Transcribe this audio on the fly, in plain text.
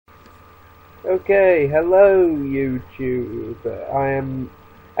Okay, hello YouTube. I am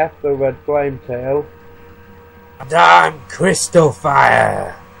Ethlred Flametail. And I'm Crystal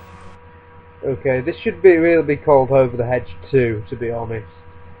Fire. Okay, this should really be called Over the Hedge 2, to be honest.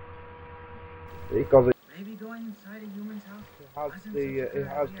 Because it Maybe going inside a human's house has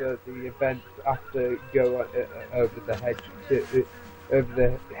the events after go over the hedge over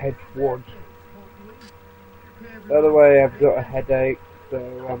the hedge 1. By the way, I've got a headache, so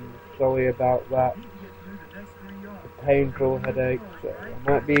I'm sorry about that. A painful headache, so I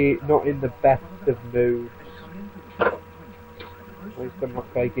might be not in the best of moods. At least I'm not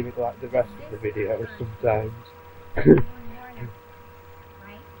faking it like the rest of the videos sometimes.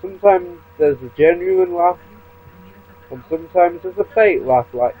 Sometimes there's a genuine laugh, and sometimes there's a fake laugh,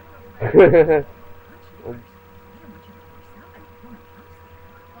 like it's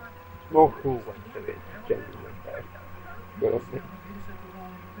more cool when there is genuine though.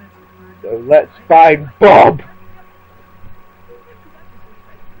 So let's find Bob!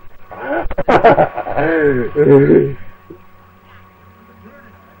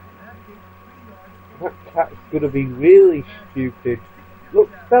 That cat's gonna be really stupid. Look,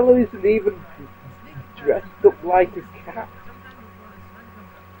 fella isn't even dressed up like a cat.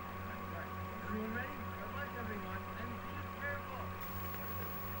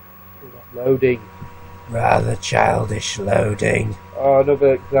 Loading. Rather childish loading. Oh,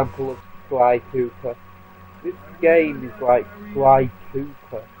 another example of Sly Cooper. This game is like Sly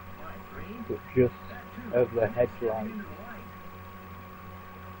Cooper, but just over the headlights.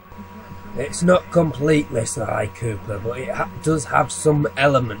 It's not completely Sly Cooper, but it does have some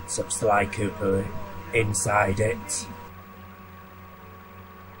elements of Sly Cooper inside it.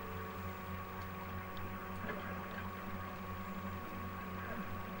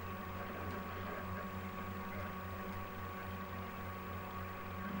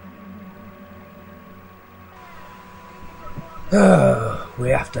 We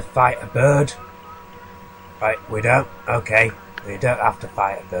have to fight a bird. Right, we don't? Okay, we don't have to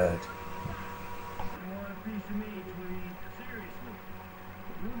fight a bird.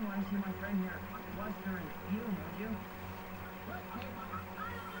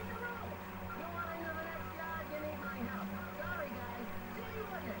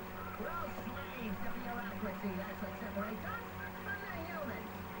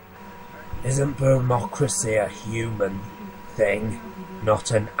 Isn't democracy a human thing,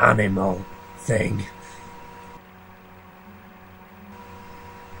 not an animal thing?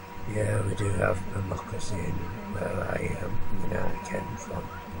 Yeah, we do have democracy in where I came from.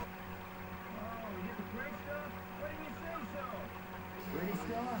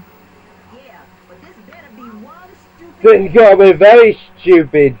 He's gotta be very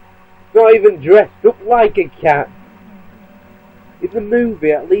stupid. Not even dressed up like a cat. In the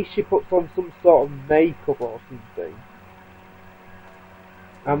movie, at least she puts on some sort of makeup or something.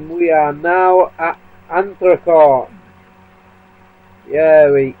 And we are now at Anthracon. Yeah,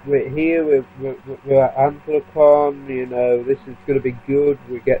 we're here, we're at Anthracon, you know, this is going to be good.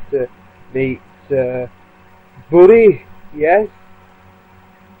 We get to meet Buddy, yes?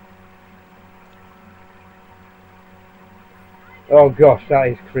 Oh gosh, that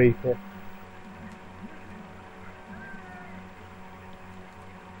is creepy.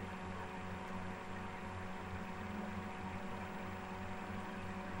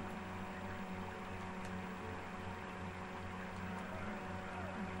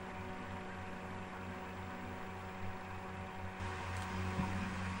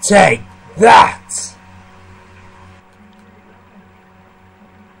 Take that!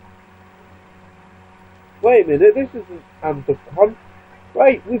 Wait a minute, this isn't Anthracon.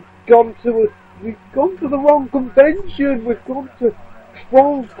 Wait, we've gone to the wrong convention. We've gone to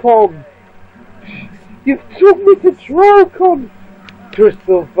Trollcon. You've took me to Trollcon,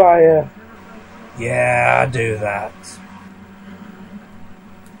 Crystal Fire. Yeah, I do that.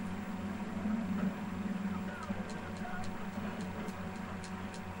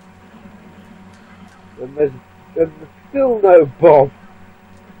 And there's still no Bob.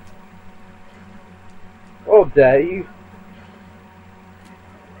 Oh, dare you?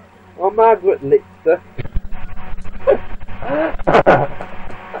 Oh, Margaret Lister.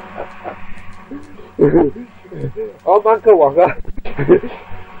 Oh, Manka Waka.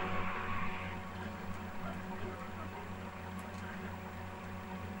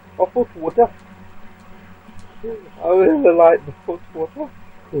 Oh, Footwater. I really like the Footwater.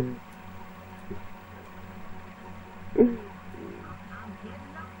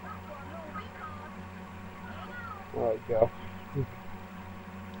 Oh gosh.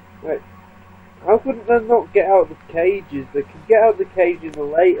 Wait, how couldn't them not get out of the cages? They can get out of the cage in a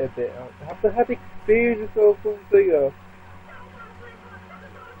later bit. Have they had experience or something? Or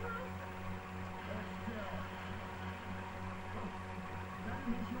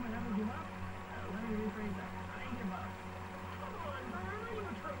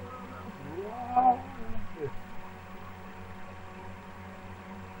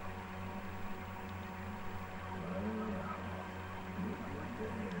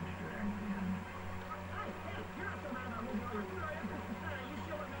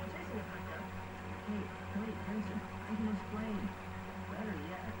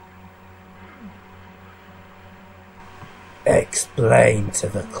Explain to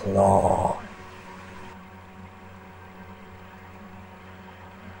the claw.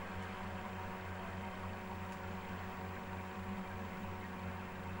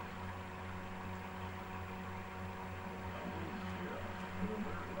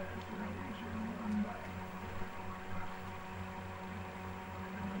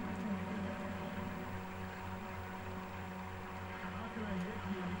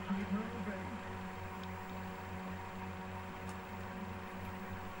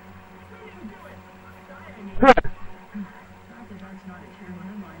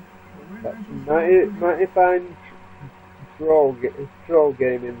 might find troll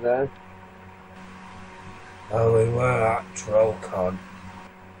game in there. Oh, we were at TrollCon.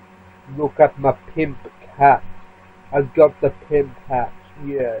 Look at my pimp hat. I've got the pimp hat.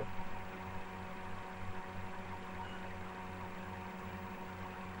 Yeah.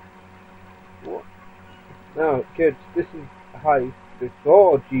 What? No, kids, this is heist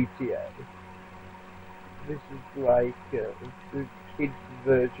before GTA. This is like the kids'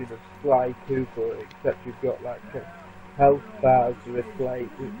 version of Sly Cooper, except you've got like health bars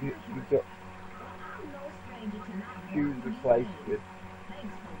replaced. You've got shoes replaced with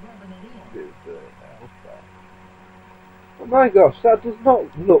health bars. Oh my gosh, that does not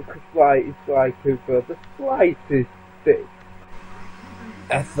look like Sly Cooper the slightest bit.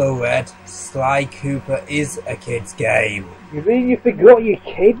 Ethelred, Sly Cooper is a kid's game. You mean you forgot your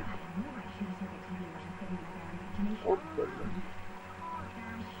kid?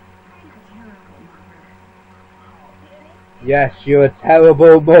 Yes, you're a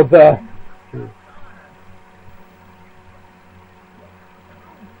terrible mother.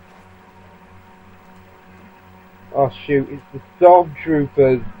 Oh shoot, it's the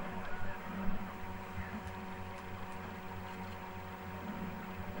stormtroopers.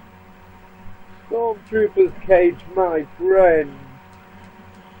 Stormtroopers cage my friend.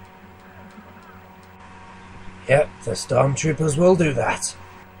 Yep, the stormtroopers will do that.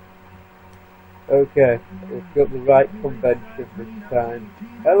 Okay, we've got the right convention this time.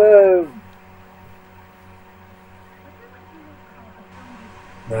 Hello!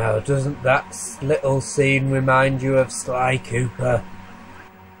 Now, doesn't that little scene remind you of Sly Cooper?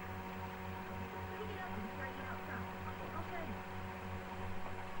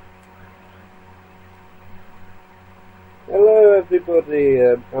 Hello everybody,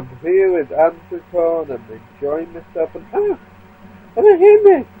 I'm here with Anthropon, I'm enjoying myself and and I hear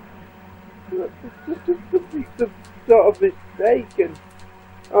me! It's just some sort of mistake and...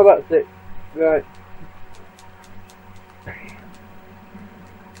 Oh, that's it. Right.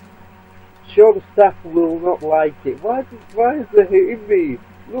 Sure, the staff will not like it. Why is they hitting me?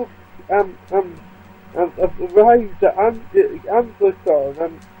 Look, I've arrived at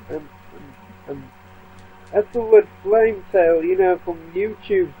Anthropon and Ethelred Flametail, you know, from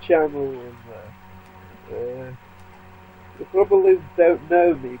YouTube channel and they probably don't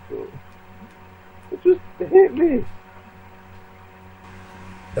know me, but it just hit me.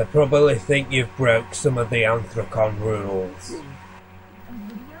 They probably think you've broke some of the Anthrocon rules.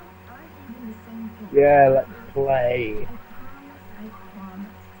 Yeah, let's play.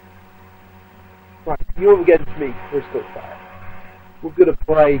 Right, you're against me, Crystal Fire. We're gonna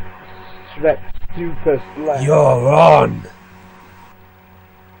play Shrek Super Slash. You're on!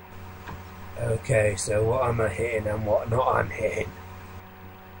 Okay, so what am I hitting and what not I'm hitting?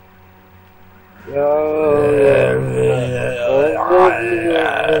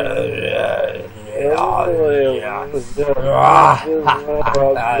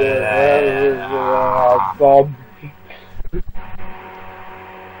 Bob.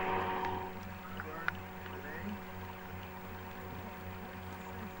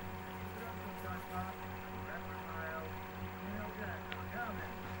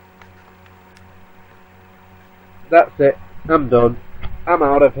 That's it. I'm done. I'm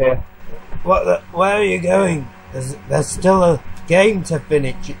out of here. Where are you going? There's still a game to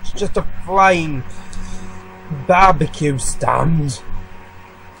finish. It's just a flying barbecue stand.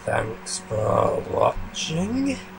 Thanks for watching.